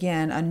up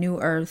again, A New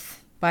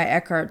Earth by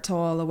Eckhart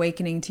Tolle,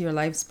 Awakening to Your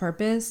Life's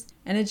Purpose,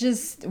 and it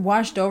just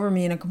washed over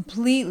me in a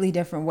completely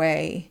different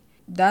way.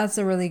 That's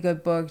a really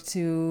good book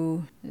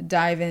to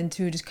dive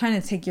into, just kind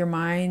of take your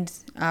mind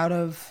out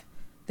of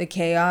the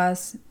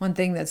chaos. One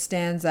thing that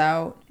stands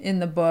out in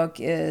the book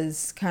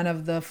is kind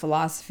of the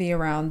philosophy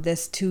around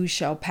this too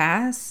shall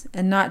pass,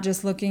 and not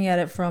just looking at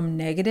it from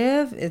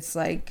negative. It's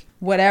like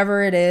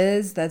whatever it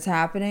is that's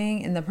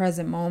happening in the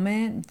present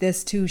moment,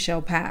 this too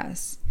shall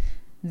pass.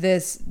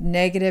 This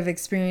negative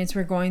experience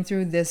we're going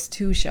through, this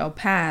too shall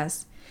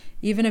pass.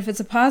 Even if it's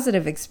a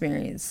positive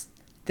experience,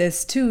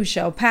 this too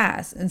shall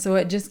pass. And so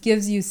it just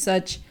gives you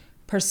such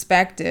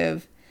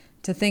perspective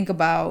to think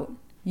about,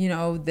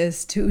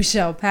 this too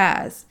shall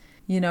pass.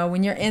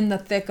 When you're in the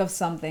thick of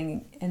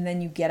something and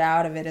then you get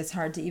out of it, it's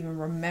hard to even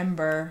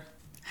remember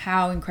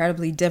how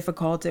incredibly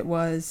difficult it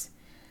was.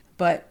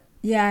 But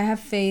yeah, I have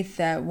faith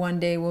that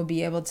one day we'll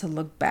be able to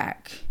look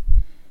back.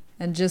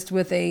 And just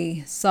with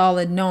a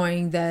solid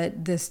knowing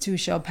that this too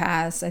shall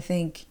pass, I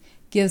think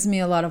gives me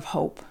a lot of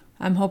hope.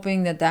 I'm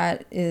hoping that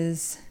that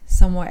is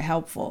somewhat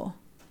helpful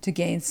to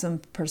gain some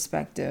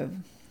perspective.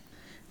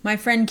 My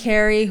friend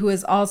Carrie, who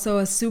is also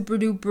a super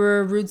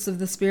duper Roots of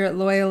the Spirit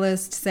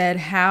loyalist, said,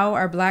 how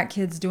are Black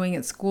kids doing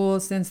at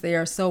school since they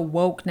are so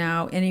woke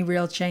now? Any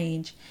real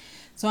change?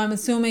 So I'm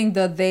assuming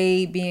the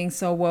they being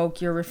so woke,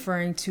 you're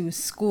referring to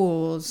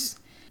schools.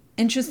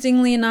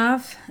 Interestingly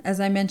enough, as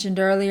I mentioned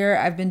earlier,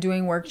 I've been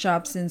doing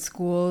workshops in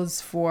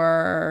schools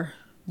for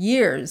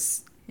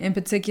years, in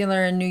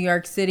particular in New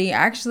York City,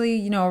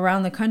 actually,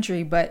 around the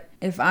country. But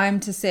if I'm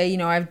to say,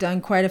 I've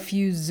done quite a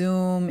few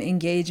Zoom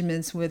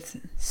engagements with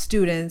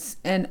students,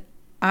 and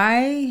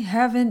I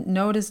haven't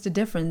noticed a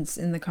difference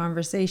in the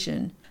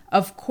conversation.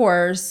 Of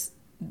course,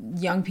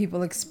 young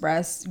people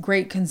express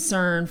great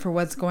concern for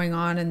what's going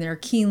on, and they're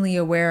keenly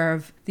aware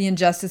of the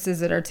injustices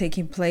that are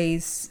taking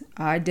place.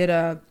 I did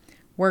a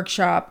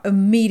workshop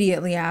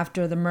immediately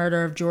after the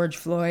murder of George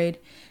Floyd,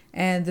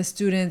 and the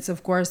students,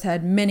 of course,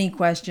 had many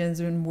questions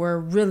and were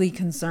really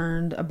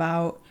concerned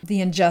about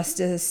the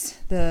injustice,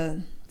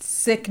 the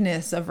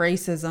sickness of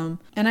racism.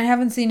 And I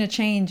haven't seen a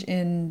change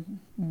in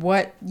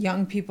what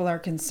young people are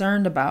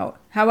concerned about.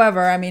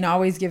 However,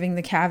 always giving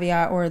the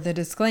caveat or the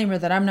disclaimer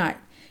that I'm not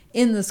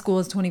in the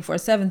schools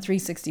 24/7,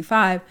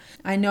 365.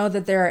 I know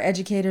that there are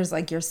educators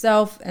like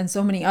yourself and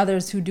so many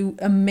others who do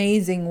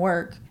amazing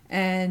work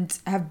and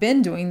have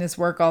been doing this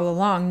work all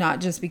along, not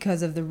just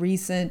because of the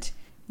recent,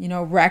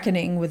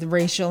 reckoning with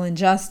racial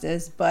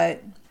injustice,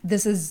 but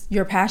this is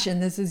your passion,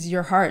 this is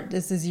your heart,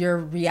 this is your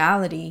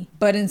reality.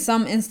 But in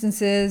some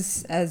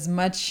instances, as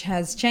much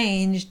has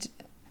changed,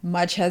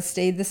 much has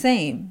stayed the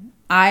same.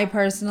 I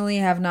personally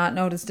have not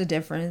noticed a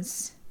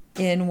difference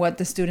in what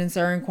the students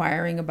are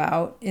inquiring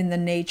about, in the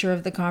nature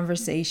of the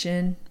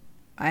conversation.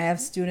 I have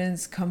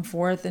students come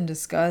forth and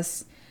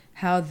discuss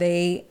how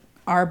they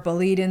are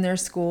bullied in their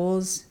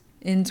schools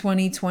in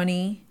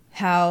 2020,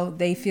 how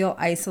they feel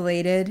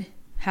isolated,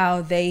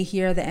 how they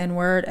hear the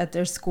N-word at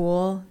their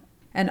school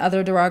and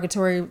other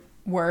derogatory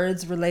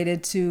words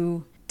related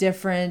to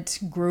different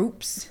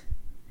groups,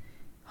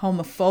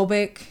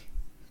 homophobic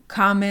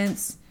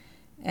comments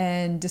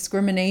and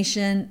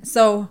discrimination.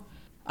 So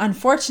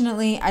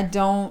unfortunately, I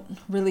don't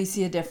really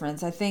see a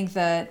difference. I think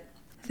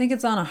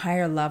it's on a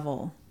higher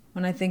level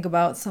when I think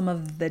about some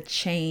of the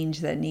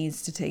change that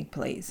needs to take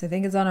place. I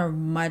think it's on a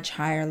much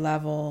higher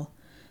level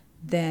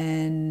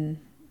than,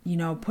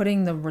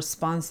 putting the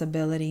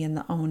responsibility and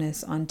the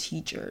onus on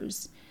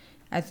teachers.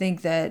 I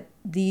think that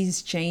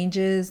these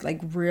changes,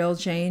 like real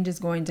change, is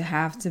going to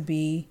have to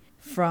be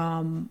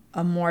from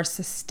a more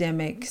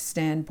systemic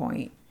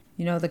standpoint.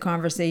 The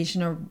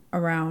conversation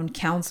around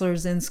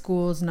counselors in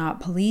schools,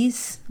 not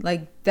police,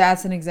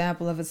 that's an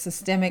example of a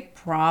systemic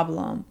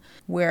problem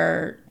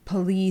where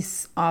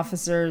police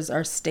officers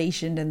are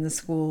stationed in the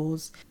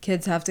schools.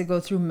 Kids have to go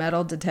through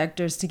metal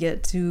detectors to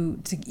get to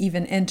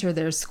even enter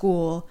their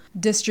school.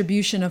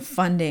 Distribution of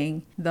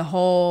funding, the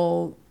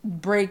whole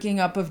breaking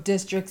up of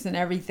districts and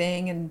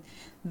everything, and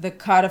the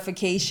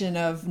codification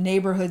of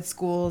neighborhood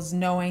schools,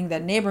 knowing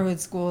that neighborhood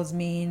schools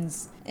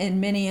means, in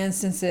many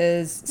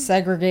instances,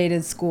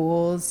 segregated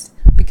schools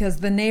because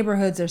the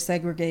neighborhoods are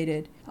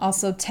segregated.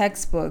 Also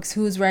textbooks,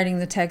 who's writing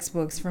the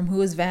textbooks, from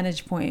whose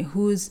vantage point,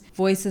 whose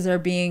voices are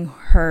being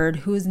heard,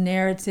 whose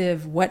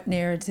narrative, what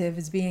narrative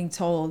is being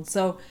told.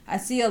 So I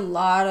see a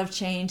lot of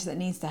change that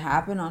needs to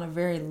happen on a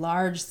very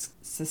large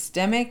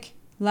systemic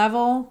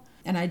level.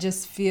 And I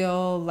just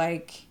feel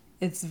like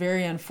it's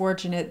very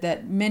unfortunate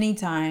that many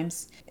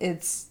times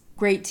it's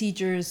great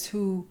teachers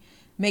who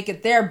make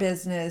it their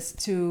business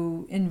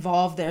to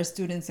involve their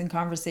students in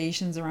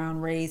conversations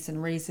around race and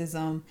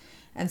racism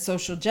and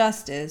social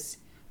justice,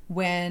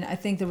 when I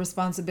think the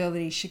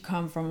responsibility should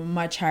come from a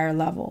much higher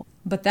level.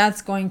 But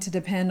that's going to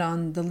depend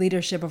on the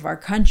leadership of our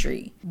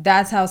country.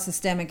 That's how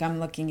systemic I'm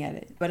looking at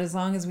it. But as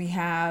long as we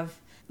have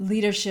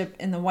leadership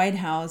in the White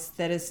House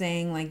that is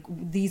saying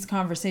these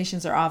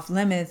conversations are off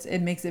limits, it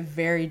makes it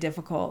very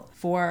difficult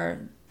for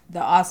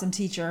the awesome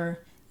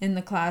teacher in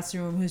the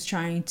classroom who's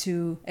trying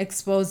to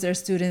expose their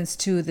students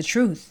to the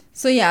truth.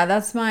 So yeah,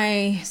 that's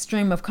my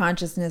stream of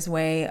consciousness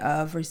way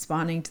of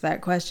responding to that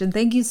question.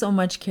 Thank you so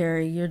much,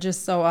 Carrie. You're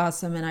just so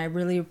awesome, and I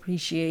really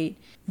appreciate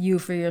you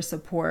for your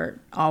support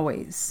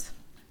always.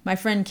 My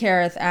friend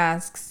Kareth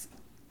asks,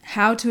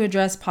 how to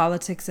address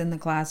politics in the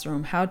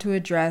classroom, how to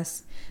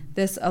address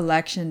this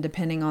election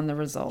depending on the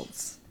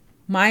results.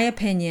 My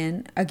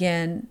opinion,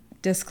 again,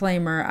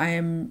 disclaimer, I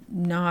am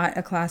not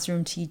a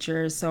classroom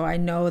teacher, so I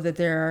know that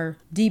there are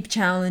deep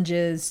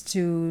challenges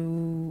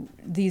to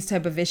these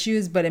type of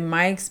issues, but in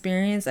my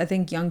experience, I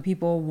think young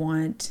people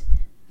want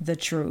the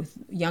truth.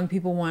 Young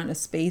people want a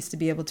space to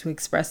be able to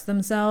express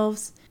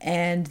themselves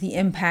and the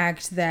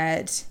impact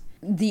that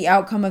the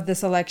outcome of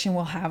this election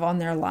will have on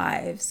their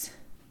lives.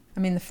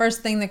 The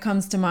first thing that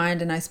comes to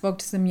mind, and I spoke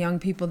to some young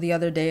people the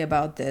other day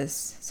about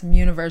this, some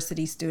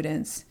university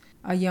students.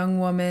 A young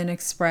woman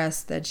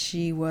expressed that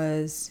she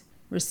was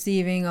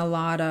receiving a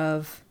lot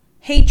of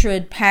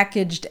hatred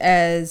packaged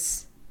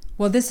as,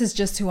 well, this is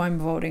just who I'm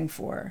voting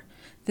for.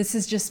 This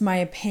is just my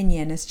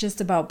opinion. It's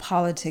just about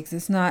politics.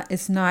 It's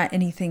not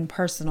anything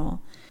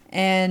personal.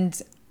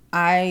 And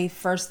I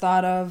first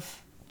thought of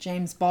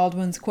James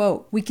Baldwin's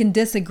quote, "We can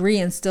disagree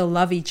and still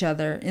love each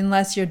other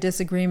unless your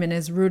disagreement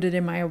is rooted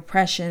in my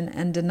oppression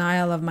and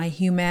denial of my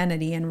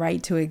humanity and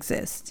right to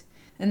exist."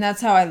 And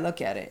that's how I look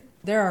at it.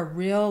 There are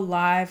real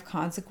live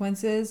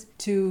consequences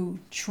to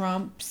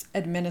Trump's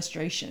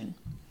administration.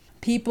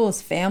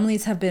 People's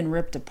families have been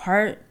ripped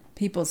apart.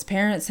 People's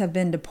parents have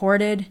been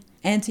deported.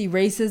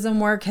 Anti-racism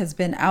work has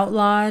been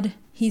outlawed.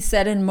 He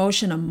set in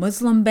motion a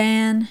Muslim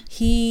ban.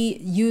 He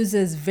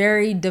uses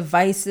very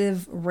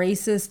divisive,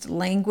 racist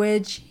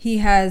language. He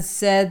has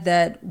said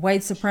that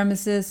white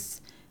supremacists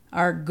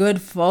are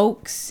good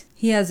folks.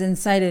 He has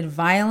incited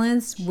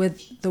violence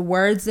with the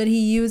words that he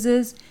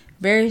uses,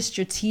 very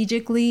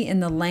strategically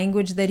in the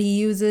language that he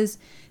uses,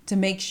 to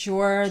make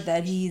sure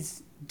that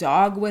he's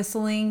dog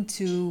whistling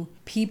to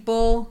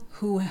people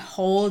who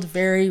hold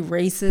very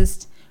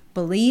racist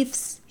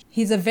beliefs.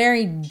 He's a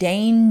very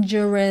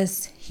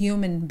dangerous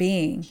human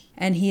being,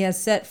 and he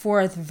has set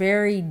forth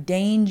very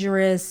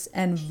dangerous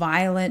and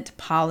violent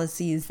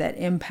policies that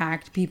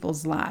impact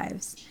people's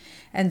lives.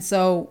 And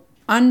so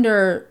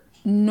under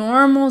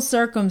normal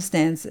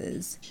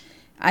circumstances,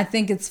 I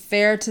think it's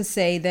fair to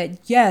say that,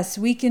 yes,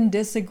 we can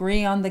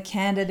disagree on the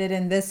candidate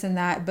and this and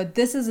that, but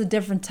this is a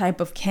different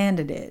type of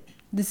candidate.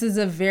 This is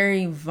a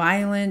very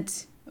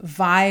violent,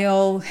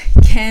 vile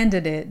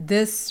candidate.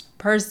 This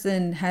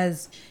person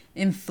has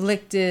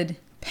inflicted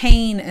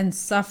pain and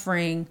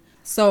suffering.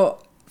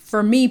 So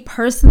for me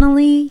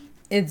personally,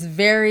 it's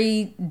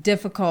very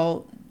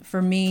difficult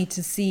for me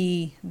to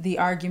see the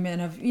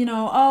argument of,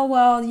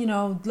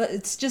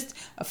 it's just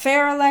a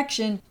fair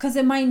election, because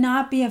it might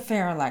not be a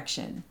fair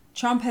election.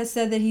 Trump has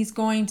said that he's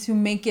going to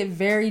make it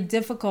very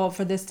difficult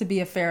for this to be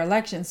a fair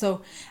election.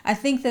 So I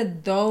think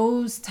that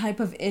those type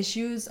of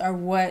issues are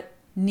what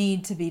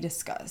need to be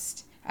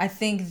discussed. I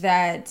think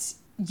that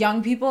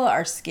young people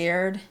are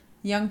scared.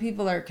 Young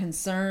people are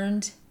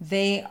concerned.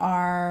 They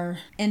are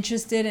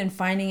interested in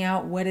finding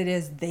out what it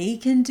is they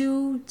can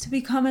do to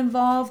become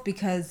involved,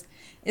 because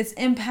it's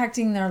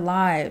impacting their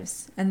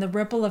lives. And the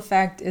ripple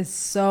effect is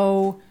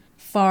so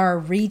far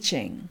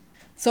reaching.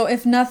 So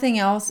if nothing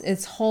else,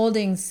 it's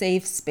holding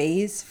safe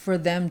space for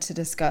them to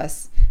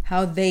discuss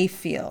how they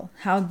feel,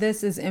 how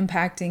this is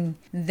impacting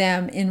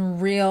them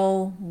in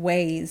real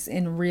ways,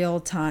 in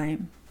real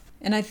time.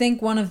 And I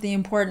think one of the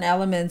important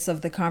elements of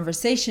the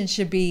conversation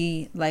should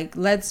be like,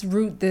 let's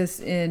root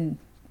this in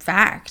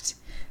fact.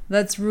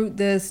 Let's root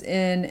this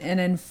in an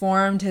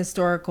informed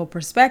historical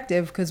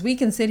perspective, because we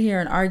can sit here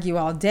and argue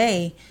all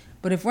day,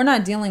 but if we're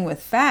not dealing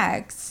with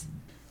facts,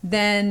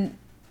 then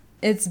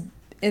it's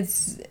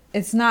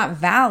not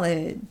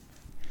valid.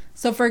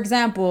 So for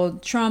example,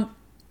 Trump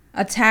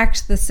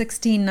attacked the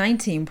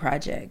 1619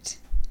 Project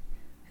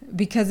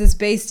because it's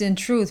based in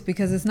truth,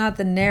 because it's not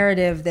the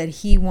narrative that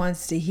he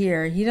wants to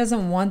hear. He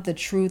doesn't want the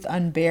truth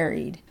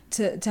unburied.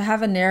 To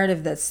have a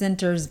narrative that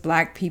centers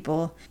Black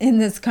people in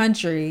this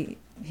country,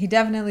 he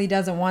definitely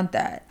doesn't want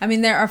that. I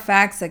mean, there are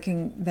facts that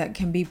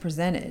can be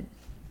presented.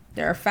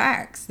 There are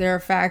facts. There are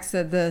facts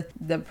that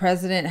the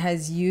president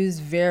has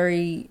used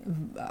very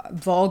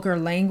vulgar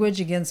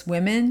language against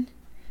women.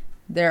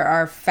 There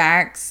are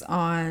facts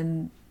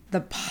on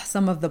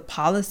some of the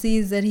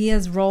policies that he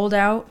has rolled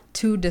out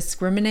to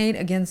discriminate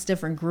against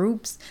different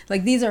groups.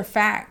 Like, these are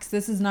facts.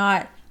 This is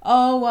not,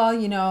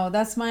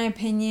 that's my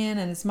opinion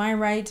and it's my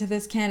right to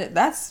this candidate.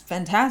 That's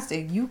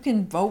fantastic. You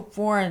can vote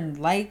for and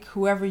like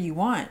whoever you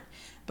want.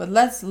 But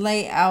let's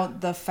lay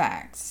out the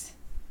facts.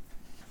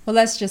 Well,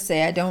 let's just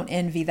say I don't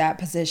envy that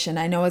position.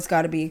 I know it's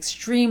got to be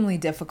extremely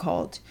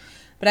difficult,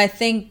 but I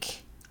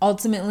think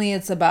ultimately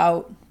it's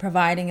about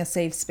providing a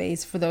safe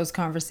space for those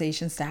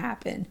conversations to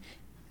happen.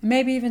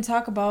 Maybe even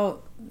talk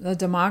about the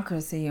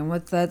democracy and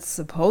what that's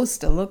supposed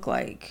to look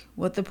like,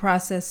 what the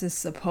process is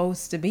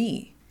supposed to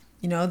be.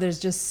 There's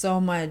just so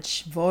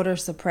much voter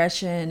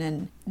suppression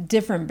and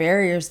different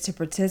barriers to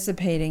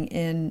participating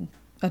in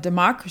a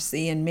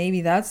democracy, and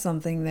maybe that's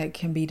something that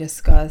can be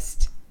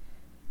discussed.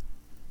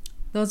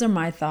 Those are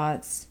my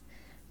thoughts.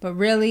 But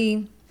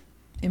really,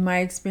 in my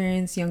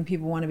experience, young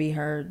people want to be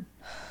heard.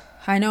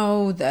 I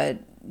know that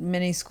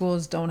many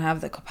schools don't have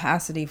the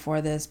capacity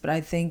for this, but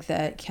I think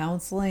that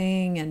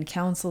counseling and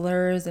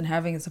counselors and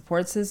having a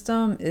support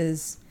system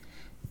is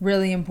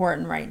really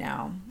important right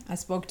now. I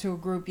spoke to a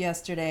group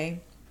yesterday,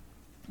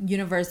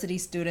 university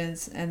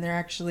students, and they're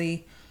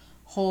actually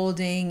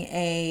holding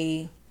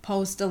a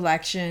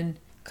post-election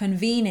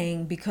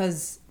convening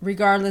because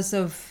regardless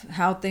of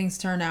how things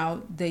turn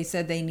out, they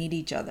said they need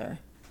each other.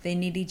 They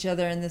need each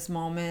other in this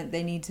moment.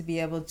 They need to be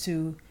able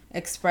to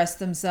express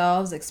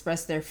themselves,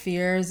 express their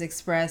fears,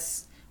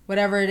 express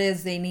whatever it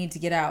is they need to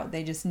get out.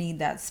 They just need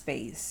that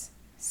space.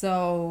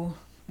 So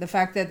the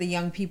fact that the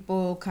young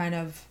people kind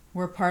of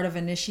were part of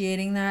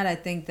initiating that, I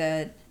think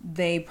that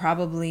they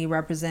probably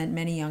represent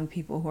many young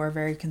people who are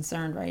very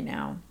concerned right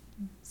now.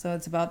 So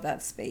it's about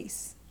that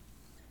space.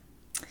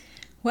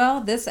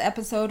 Well, this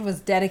episode was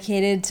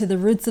dedicated to the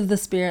Roots of the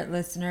Spirit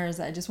listeners.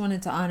 I just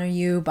wanted to honor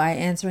you by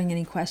answering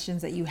any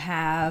questions that you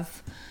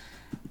have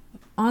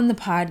on the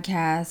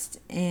podcast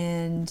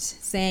and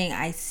saying,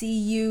 I see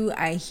you,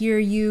 I hear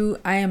you.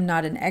 I am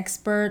not an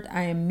expert.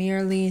 I am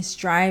merely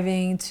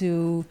striving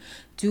to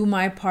do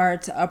my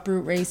part to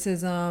uproot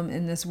racism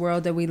in this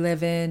world that we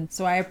live in.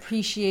 So I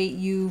appreciate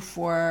you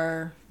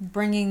for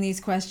bringing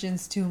these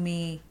questions to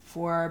me,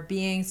 for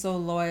being so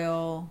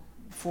loyal,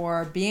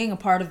 for being a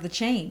part of the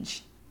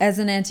change. As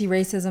an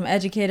anti-racism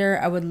educator,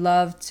 I would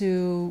love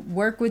to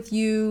work with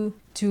you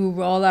to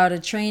roll out a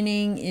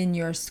training in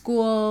your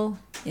school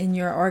in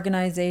your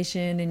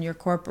organization, in your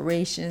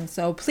corporation.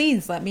 So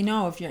please let me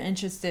know if you're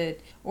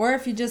interested, or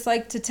if you just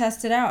like to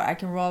test it out. I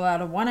can roll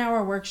out a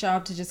 1-hour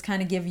workshop to just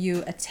kind of give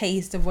you a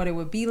taste of what it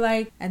would be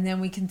like, and then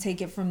we can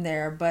take it from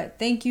there. But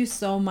thank you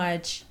so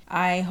much.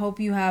 I hope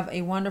you have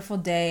a wonderful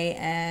day,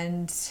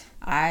 and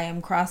I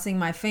am crossing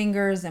my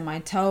fingers and my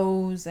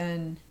toes,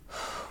 and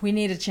we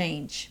need a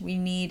change. We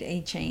need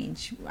a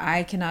change.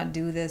 I cannot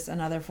do this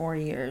another 4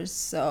 years.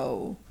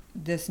 So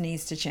this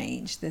needs to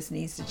change. This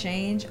needs to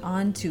change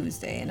on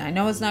Tuesday. And I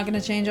know it's not going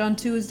to change on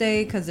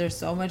Tuesday because there's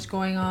so much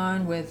going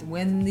on with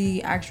when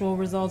the actual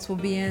results will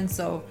be in.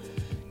 So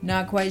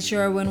not quite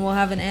sure when we'll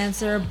have an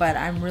answer, but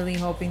I'm really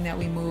hoping that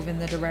we move in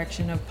the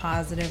direction of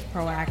positive,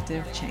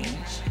 proactive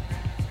change.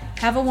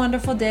 Have a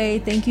wonderful day.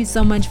 Thank you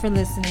so much for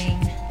listening.